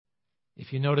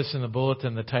If you notice in the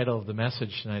bulletin, the title of the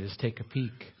message tonight is Take a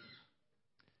Peek.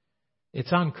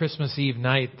 It's on Christmas Eve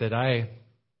night that I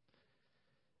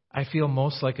feel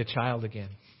most like a child again.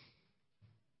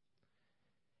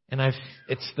 And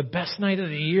it's the best night of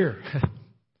the year.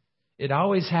 It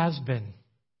always has been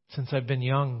since I've been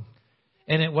young.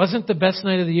 And it wasn't the best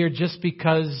night of the year just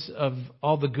because of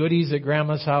all the goodies at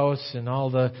Grandma's house and all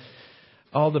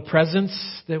the presents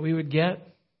that we would get.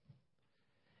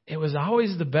 It was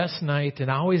always the best night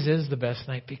and always is the best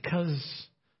night because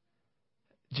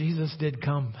Jesus did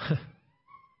come.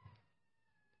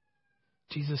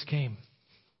 Jesus came.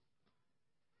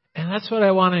 And that's what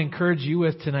I want to encourage you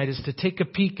with tonight, is to take a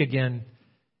peek again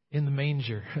in the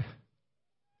manger.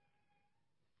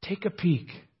 Take a peek.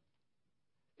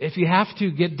 If you have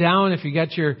to, get down. If you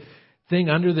got your thing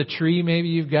under the tree, maybe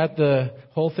you've got the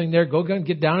whole thing there, go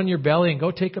get down on your belly and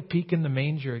go take a peek in the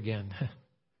manger again.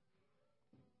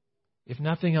 If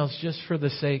nothing else, just for the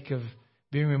sake of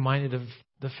being reminded of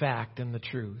the fact and the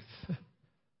truth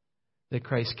that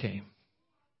Christ came.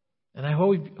 And I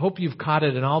hope you've caught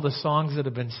it in all the songs that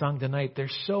have been sung tonight.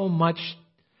 There's so much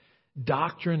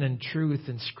doctrine and truth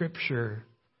and Scripture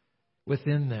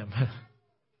within them.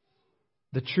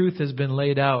 The truth has been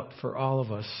laid out for all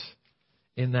of us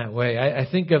in that way. I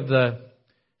think of the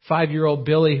 5-year-old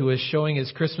Billy who was showing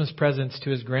his Christmas presents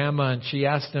to his grandma, and she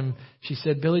asked him, she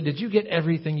said, "Billy, did you get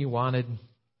everything you wanted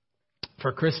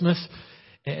for Christmas?"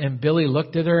 And Billy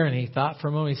looked at her and he thought for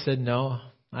a moment. He said, "No,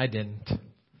 I didn't."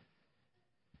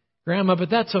 "Grandma,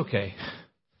 but that's okay,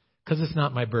 because it's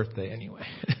not my birthday anyway."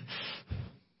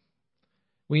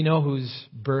 We know whose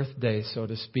birthday, so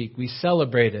to speak. We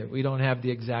celebrate it. We don't have the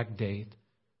exact date,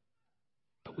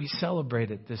 but we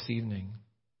celebrate it this evening.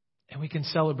 And we can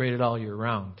celebrate it all year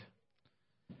round.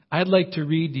 I'd like to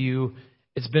read to you,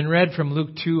 it's been read from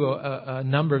Luke 2, a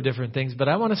number of different things, but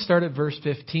I want to start at verse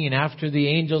 15, after the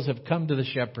angels have come to the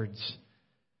shepherds.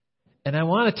 And I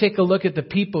want to take a look at the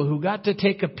people who got to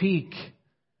take a peek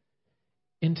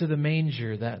into the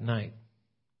manger that night.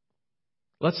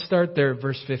 Let's start there at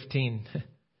verse 15.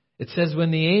 It says,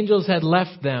 "When the angels had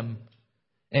left them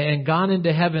and gone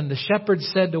into heaven, the shepherds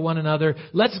said to one another,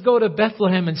 'Let's go to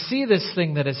Bethlehem and see this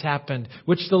thing that has happened,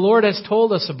 which the Lord has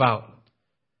told us about.'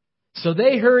 So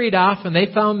they hurried off, and they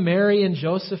found Mary and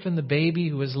Joseph and the baby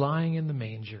who was lying in the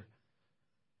manger.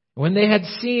 When they had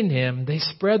seen him, they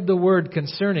spread the word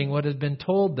concerning what had been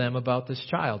told them about this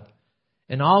child.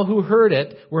 And all who heard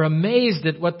it were amazed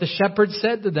at what the shepherds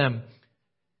said to them.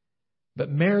 But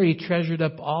Mary treasured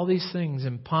up all these things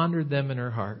and pondered them in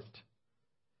her heart.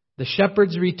 The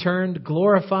shepherds returned,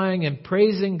 glorifying and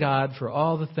praising God for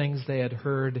all the things they had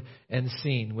heard and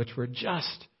seen, which were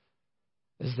just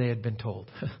as they had been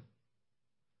told."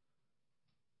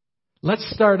 Let's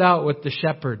start out with the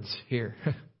shepherds here.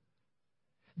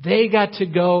 They got to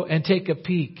go and take a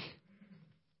peek.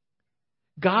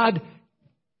 God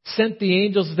sent the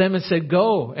angels to them and said,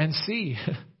 "Go and see."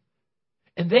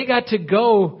 And they got to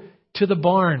go to the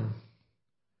barn.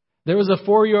 There was a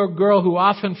 4-year-old girl who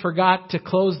often forgot to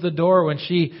close the door when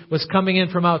she was coming in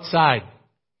from outside.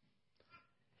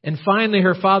 And finally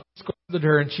her father scolded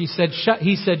her, and he said,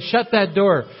 "Shut that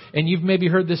door." And you've maybe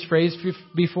heard this phrase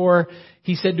before.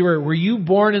 He said to her, "Were you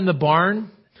born in the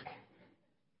barn?"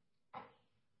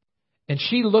 And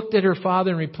she looked at her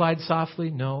father and replied softly,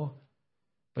 "No,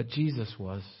 but Jesus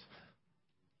was."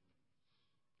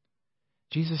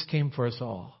 Jesus came for us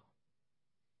all.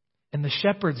 And the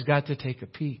shepherds got to take a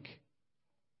peek.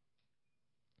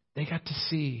 They got to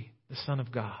see the Son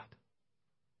of God.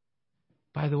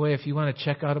 By the way, if you want to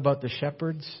check out about the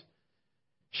shepherds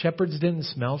didn't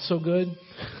smell so good.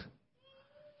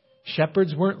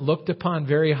 Shepherds weren't looked upon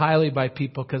very highly by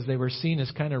people because they were seen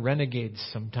as kind of renegades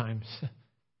sometimes.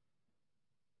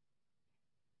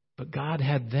 But God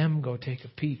had them go take a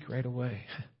peek right away.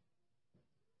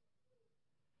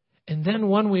 And then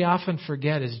one we often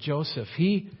forget is Joseph.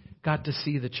 He got to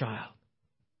see the child.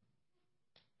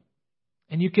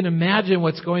 And you can imagine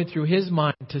what's going through his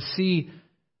mind to see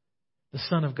the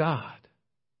Son of God,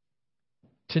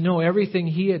 to know everything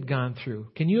he had gone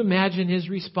through. Can you imagine his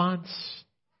response?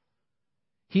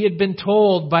 He had been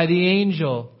told by the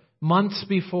angel months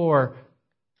before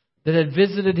that had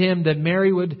visited him that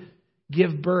Mary would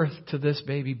give birth to this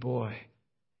baby boy.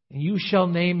 And you shall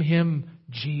name him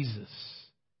Jesus,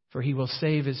 for he will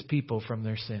save his people from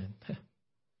their sin.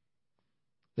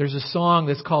 There's a song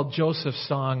that's called Joseph's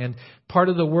Song, and part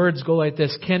of the words go like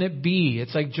this: "Can it be?"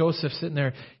 It's like Joseph sitting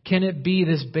there. "Can it be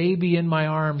this baby in my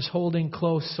arms, holding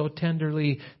close so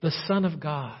tenderly the Son of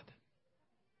God?"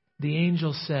 The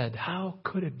angel said, "How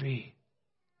could it be?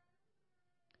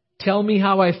 Tell me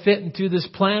how I fit into this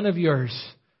plan of yours.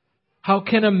 How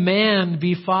can a man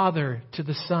be father to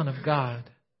the Son of God?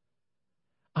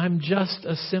 I'm just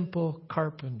a simple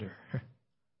carpenter.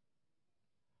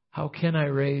 How can I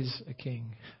raise a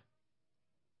king?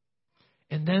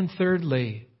 And then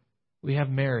thirdly, we have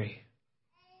Mary.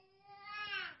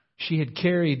 She had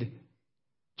carried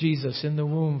Jesus in the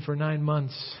womb for 9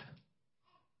 months.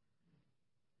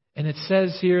 And it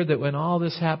says here that when all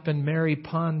this happened, Mary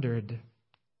pondered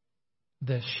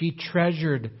this. She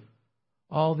treasured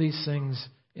all these things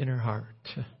in her heart.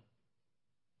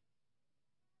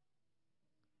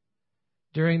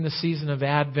 During the season of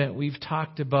Advent, we've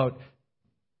talked about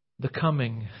the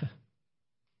coming.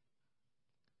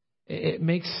 It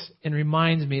makes and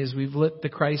reminds me as we've lit the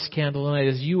Christ candle tonight,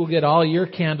 as you will get all your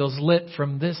candles lit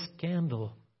from this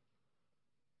candle.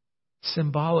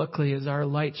 Symbolically, as our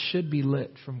light should be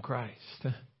lit from Christ.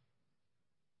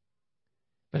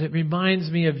 But it reminds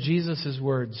me of Jesus'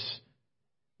 words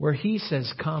where He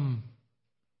says, come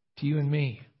to you and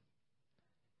me.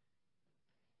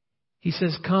 He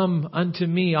says, come unto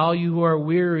me, all you who are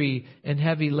weary and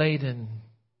heavy laden,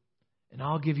 and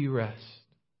I'll give you rest.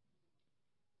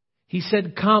 He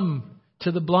said, come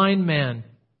to the blind man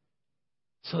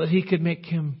so that He could make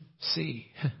him see.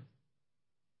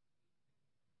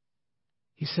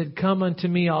 He said, come unto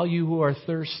me, all you who are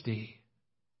thirsty,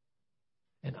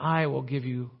 and I will give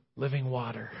you living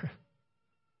water.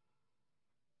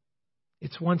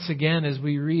 It's once again, as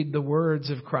we read the words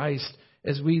of Christ,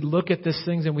 as we look at these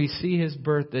things and we see His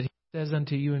birth, that He says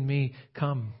unto you and me,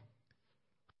 come.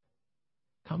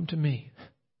 Come to me.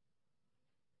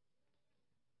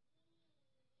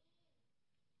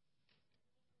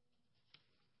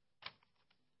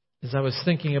 As I was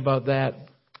thinking about that,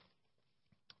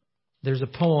 there's a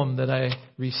poem that I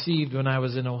received when I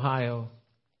was in Ohio.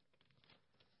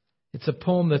 It's a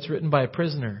poem that's written by a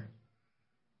prisoner.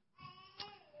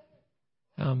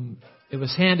 It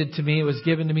was handed to me. It was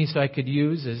given to me so I could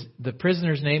use. The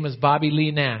prisoner's name is Bobby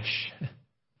Lee Nash.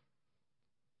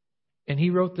 And he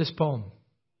wrote this poem.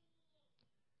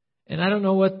 And I don't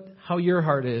know how your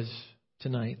heart is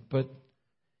tonight, but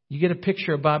you get a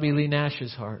picture of Bobby Lee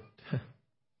Nash's heart.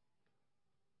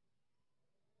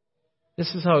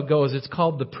 This is how it goes. It's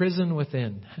called The Prison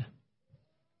Within.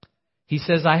 He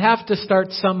says, I have to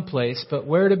start someplace, but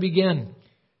where to begin?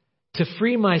 To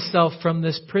free myself from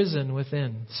this prison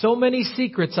within. So many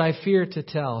secrets I fear to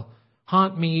tell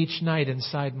haunt me each night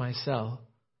inside my cell.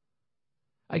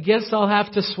 I guess I'll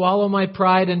have to swallow my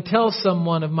pride and tell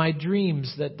someone of my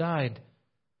dreams that died.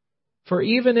 For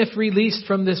even if released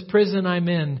from this prison I'm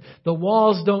in, the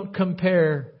walls don't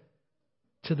compare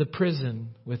to the prison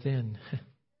within.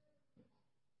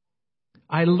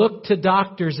 I looked to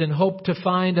doctors and hoped to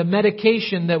find a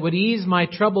medication that would ease my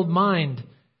troubled mind.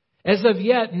 As of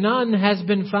yet, none has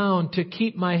been found to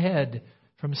keep my head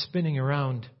from spinning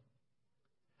around.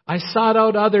 I sought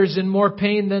out others in more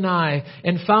pain than I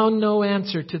and found no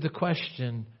answer to the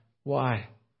question, why?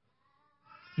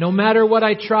 No matter what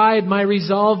I tried, my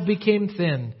resolve became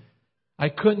thin. I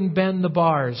couldn't bend the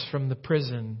bars from the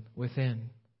prison within.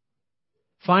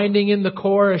 Finding in the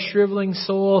core a shriveling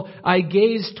soul, I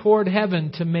gazed toward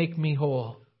heaven to make me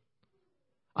whole.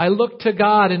 I looked to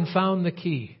God and found the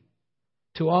key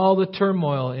to all the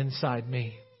turmoil inside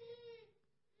me.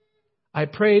 I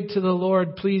prayed to the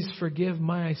Lord, please forgive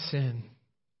my sin.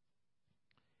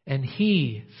 And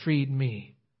He freed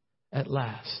me at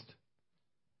last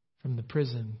from the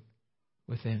prison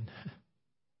within.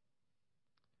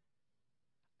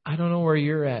 I don't know where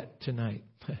you're at tonight.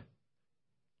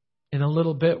 In a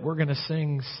little bit, we're going to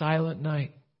sing Silent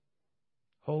Night,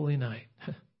 Holy Night.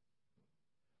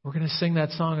 We're going to sing that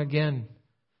song again.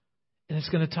 And it's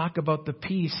going to talk about the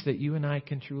peace that you and I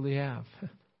can truly have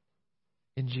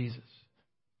in Jesus.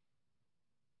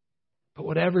 But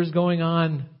whatever's going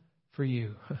on for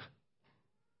you,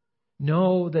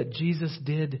 know that Jesus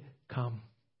did come.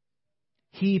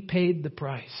 He paid the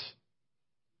price.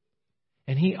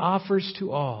 And He offers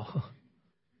to all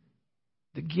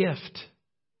the gift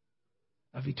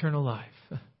of eternal life.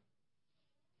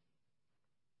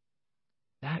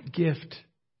 That gift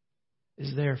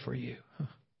is there for you.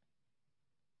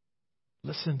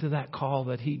 Listen to that call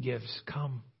that He gives.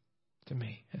 Come to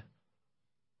me.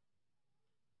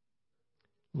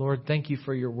 Lord, thank you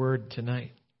for your word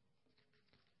tonight.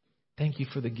 Thank you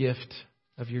for the gift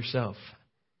of yourself.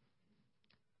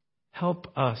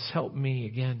 Help us, help me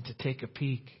again to take a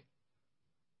peek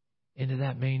into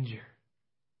that manger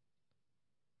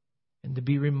and to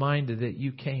be reminded that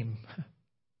you came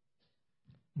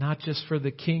not just for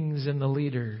the kings and the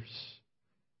leaders,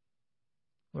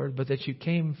 Lord, but that you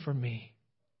came for me,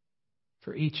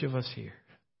 for each of us here.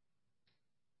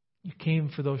 You came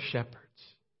for those shepherds.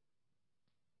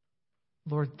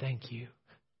 Lord, thank you.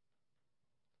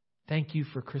 Thank you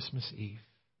for Christmas Eve.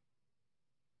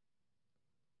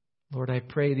 Lord, I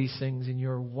pray these things in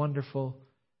your wonderful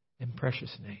and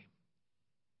precious name.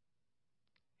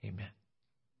 Amen.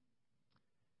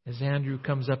 As Andrew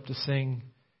comes up to sing,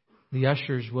 the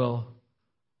ushers will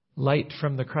light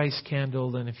from the Christ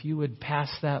candle, and if you would pass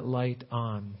that light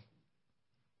on.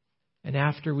 And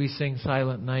after we sing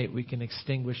Silent Night, we can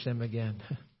extinguish them again.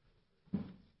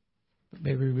 But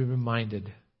may we be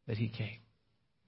reminded that He came.